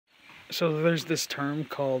So there's this term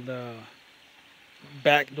called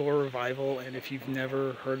Backdoor Revival, and if you've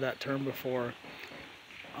never heard that term before,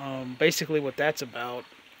 basically what that's about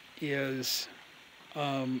is,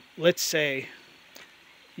 let's say,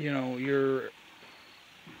 you're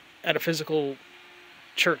at a physical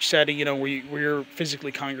church setting, where you're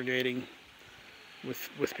physically congregating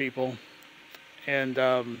with people, and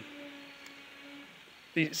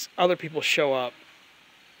these other people show up,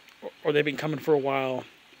 or they've been coming for a while,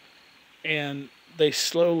 and they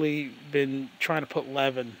slowly been trying to put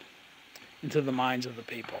leaven into the minds of the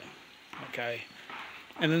people. Okay,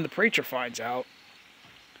 and then the preacher finds out,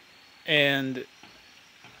 and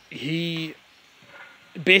he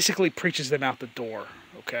basically preaches them out the door.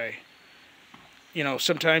 Okay,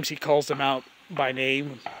 sometimes he calls them out by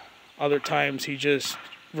name, other times he just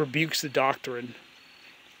rebukes the doctrine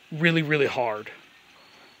really, really hard.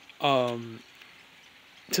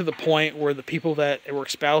 To the point where the people that were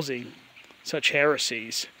espousing such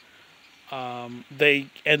heresies, they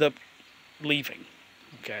end up leaving.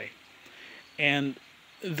 Okay, and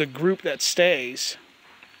the group that stays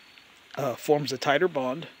forms a tighter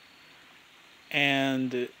bond,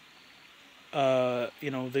 and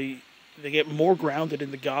they get more grounded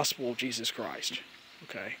in the gospel of Jesus Christ.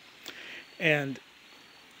 Okay, and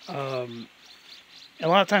a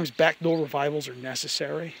lot of times backdoor revivals are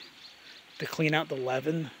necessary to clean out the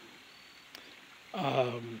leaven.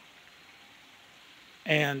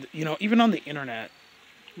 And even on the internet,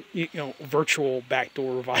 virtual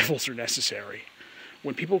backdoor revivals are necessary.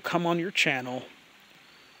 When people come on your channel,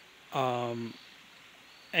 and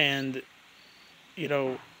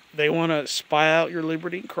they want to spy out your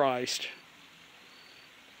liberty in Christ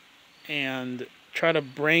and try to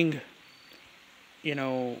bring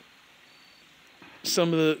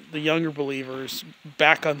some of the younger believers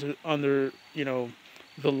back under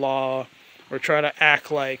the law, or try to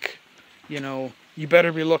act like you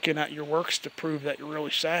better be looking at your works to prove that you're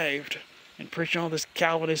really saved, and preaching all this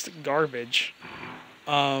Calvinistic garbage.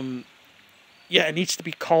 It needs to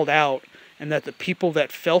be called out, and that the people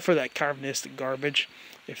that fell for that Calvinistic garbage,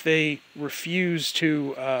 if they refuse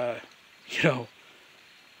to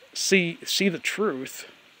see the truth,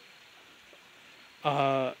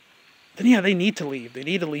 then they need to leave. They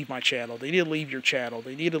need to leave my channel. They need to leave your channel.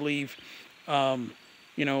 They need to leave, the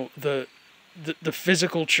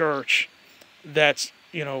physical church that's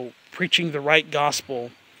preaching the right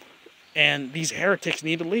gospel, and these heretics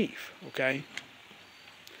need to leave. Okay,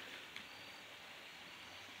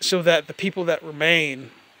 so that the people that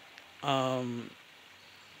remain, form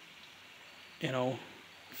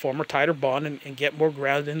a tighter bond, and get more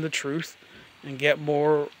grounded in the truth, and get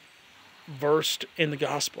more versed in the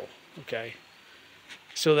gospel. Okay,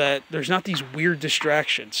 so that there's not these weird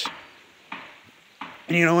distractions.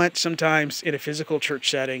 And you know what? Sometimes in a physical church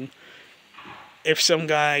setting, if some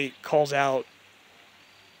guy calls out,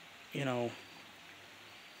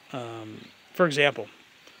 for example,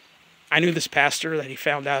 I knew this pastor that he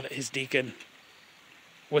found out that his deacon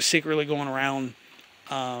was secretly going around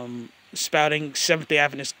spouting Seventh-day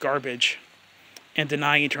Adventist garbage and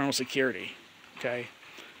denying eternal security. Okay,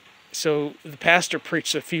 so the pastor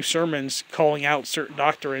preached a few sermons calling out certain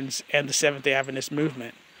doctrines and the Seventh-day Adventist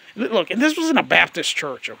movement. Look, and this was in a Baptist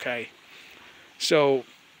church. Okay, so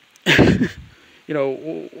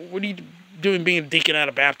what are you doing being a deacon at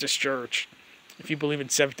a Baptist church if you believe in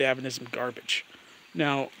Seventh-day Adventism garbage?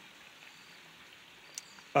 Now,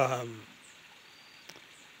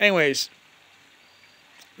 anyways,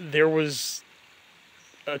 there was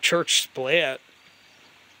a church split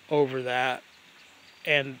over that,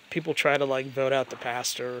 and people try to vote out the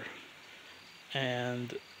pastor,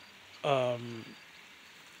 and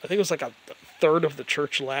I think it was a third of the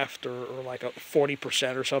church left, or like a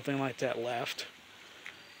 40% or something like that left.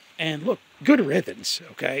 And look, good riddance,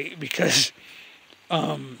 okay? Because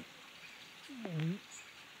why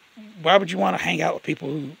would you want to hang out with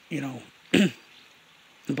people who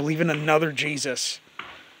believe in another Jesus,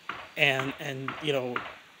 and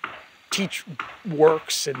teach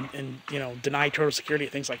works, and deny eternal security,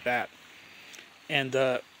 things like that? And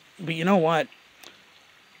but you know what?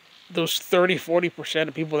 Those 30-40%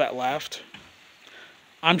 of people that left,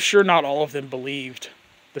 I'm sure not all of them believed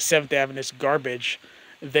the Seventh-day Adventist garbage.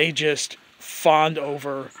 They just fawned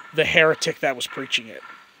over the heretic that was preaching it.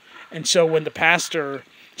 And so when the pastor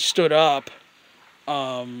stood up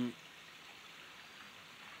for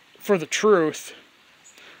the truth,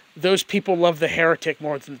 those people loved the heretic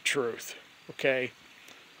more than the truth. Okay?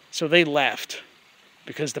 So they left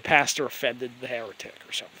because the pastor offended the heretic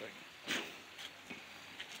or something.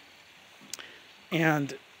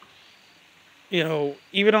 And,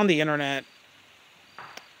 even on the internet,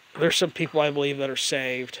 there's some people I believe that are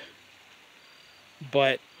saved,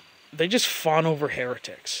 but they just fawn over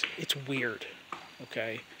heretics. It's weird,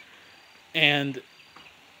 okay? And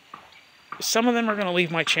some of them are going to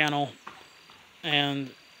leave my channel,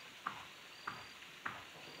 and,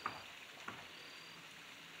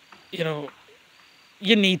 you know,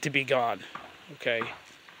 you need to be gone, okay?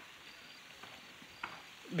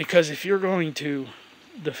 Because if you're going to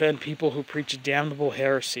defend people who preach damnable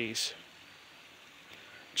heresies,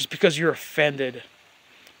 just because you're offended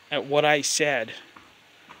at what I said,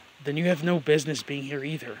 then you have no business being here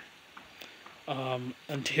either.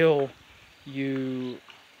 Until you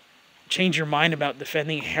change your mind about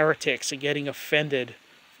defending heretics and getting offended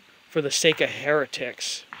for the sake of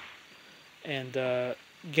heretics, and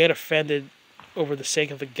get offended over the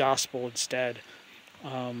sake of the gospel instead.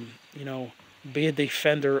 You know, be a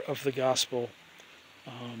defender of the gospel.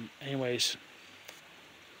 Anyways,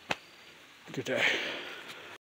 good day.